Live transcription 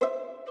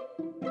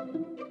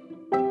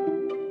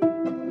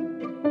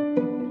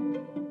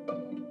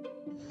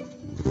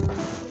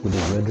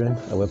brethren,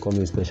 I welcome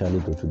you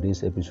especially to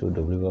today's episode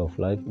of River of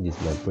Life. It is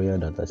my prayer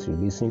that as you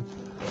listen,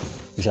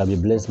 you shall be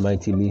blessed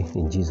mightily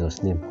in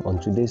Jesus' name. On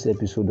today's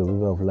episode of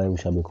River of Life, we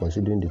shall be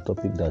considering the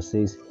topic that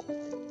says,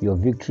 your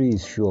victory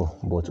is sure,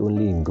 but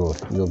only in God.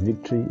 Your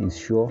victory is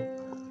sure,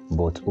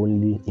 but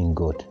only in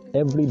God.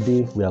 Every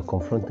day we are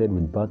confronted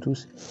with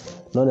battles,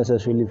 not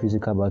necessarily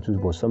physical battles,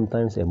 but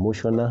sometimes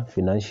emotional,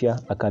 financial,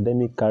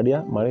 academic,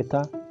 career,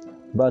 marital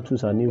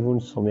battles, and even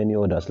so many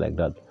others like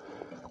that.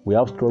 We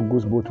have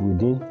struggles both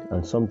within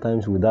and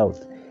sometimes without.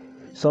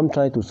 Some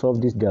try to solve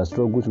their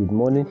struggles with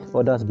money.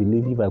 Others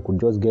believe if I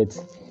could just get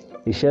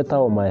a shelter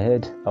on my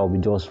head, I'll be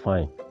just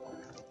fine.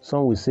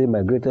 Some will say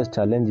my greatest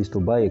challenge is to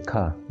buy a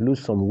car,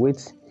 lose some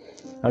weight,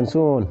 and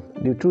so on.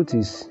 The truth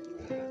is,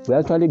 we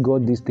actually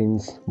got these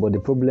things, but the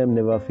problem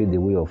never fade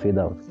away or fade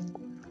out.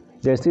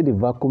 There's still the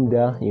vacuum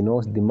there in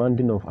us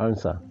demanding of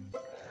answer.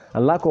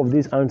 And lack of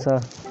this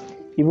answer,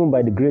 even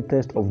by the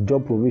greatest of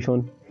job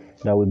provision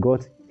that we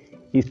got,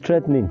 is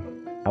threatening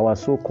our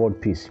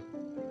so-called peace.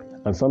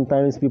 And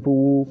sometimes people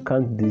who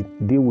can't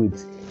deal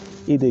with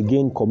it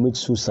again commit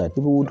suicide.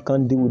 People who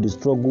can't deal with the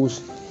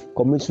struggles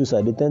commit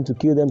suicide. They tend to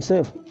kill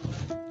themselves.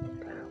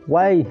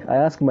 Why, I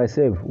ask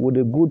myself, would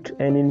a good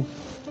earning,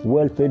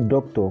 well-paid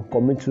doctor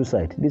commit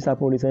suicide? This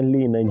happened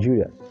recently in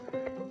Nigeria.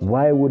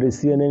 Why would a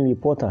CNN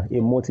reporter, a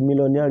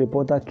multimillionaire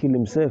reporter, kill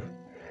himself?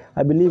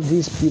 I believe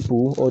these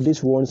people or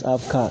these ones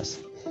have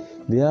cars.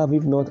 They have,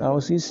 if not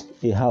houses,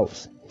 a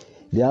house.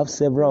 They have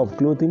several of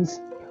clothing,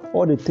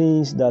 all the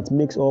things that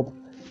makes up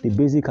the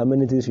basic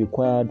amenities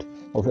required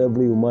of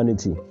every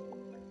humanity.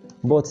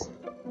 But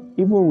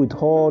even with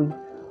all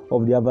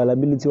of the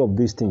availability of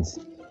these things,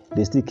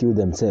 they still kill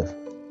themselves.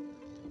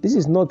 This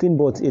is nothing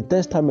but a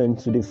testament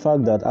to the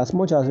fact that as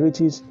much as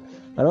riches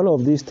and all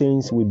of these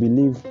things we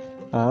believe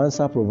are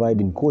answer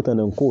providing, quote and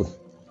unquote,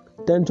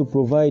 tend to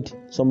provide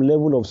some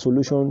level of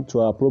solution to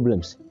our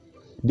problems,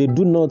 they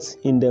do not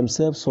in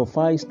themselves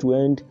suffice to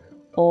end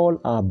all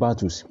our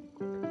battles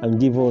and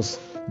give us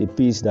the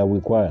peace that we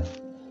require.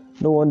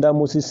 No wonder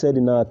Moses said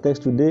in our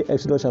text today,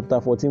 Exodus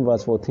chapter 14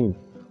 verse 14,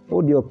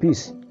 hold your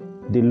peace,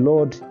 the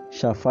Lord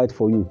shall fight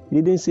for you. He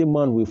didn't say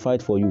man will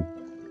fight for you.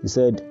 He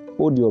said,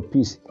 hold your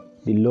peace,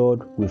 the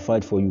Lord will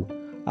fight for you.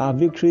 Our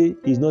victory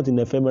is not an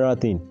ephemeral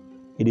thing.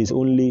 It is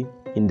only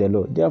in the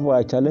Lord. Therefore,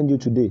 I challenge you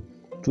today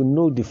to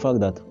know the fact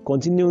that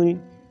continuing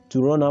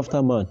to run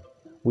after man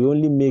will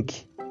only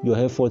make your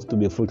efforts to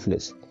be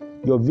fruitless.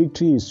 Your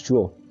victory is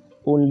sure,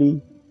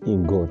 only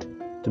in God.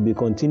 To be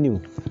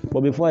continued. But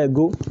before I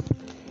go,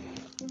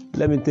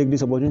 let me take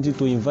this opportunity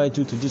to invite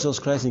you to Jesus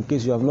Christ in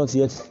case you have not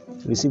yet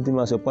received Him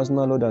as your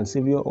personal Lord and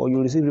Savior, or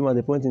you received Him at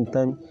a point in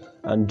time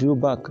and drew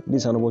back.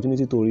 This is an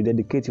opportunity to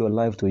rededicate your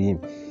life to Him.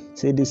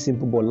 Say this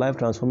simple but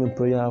life-transforming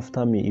prayer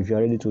after me if you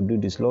are ready to do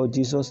this. Lord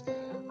Jesus,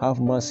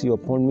 have mercy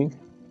upon me.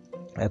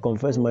 I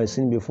confess my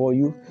sin before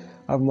you.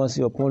 Have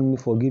mercy upon me.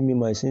 Forgive me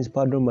my sins.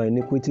 Pardon my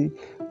iniquity.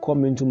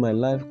 Come into my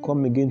life.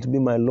 Come again to be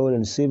my Lord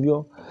and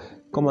Savior.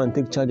 Come and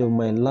take charge of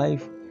my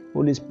life.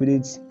 Holy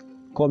Spirit,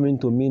 come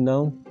into me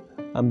now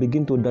and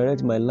begin to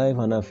direct my life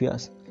and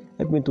affairs.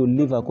 Help me to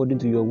live according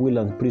to your will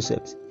and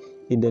precepts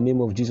in the name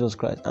of Jesus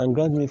Christ. And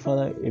grant me,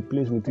 Father, a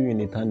place with you in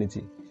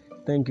eternity.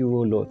 Thank you,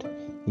 O Lord.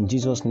 In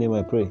Jesus' name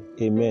I pray.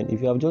 Amen.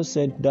 If you have just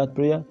said that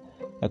prayer,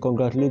 I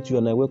congratulate you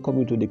and I welcome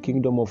you to the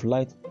kingdom of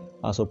light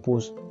as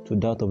opposed to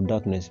that of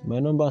darkness. My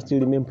number still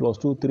remains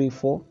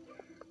 +234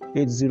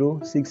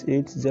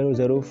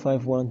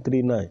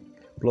 8068005139.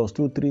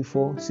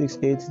 +234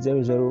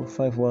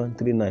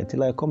 68005139.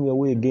 Till I come your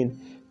way again,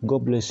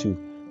 God bless you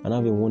and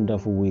have a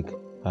wonderful week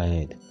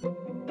ahead.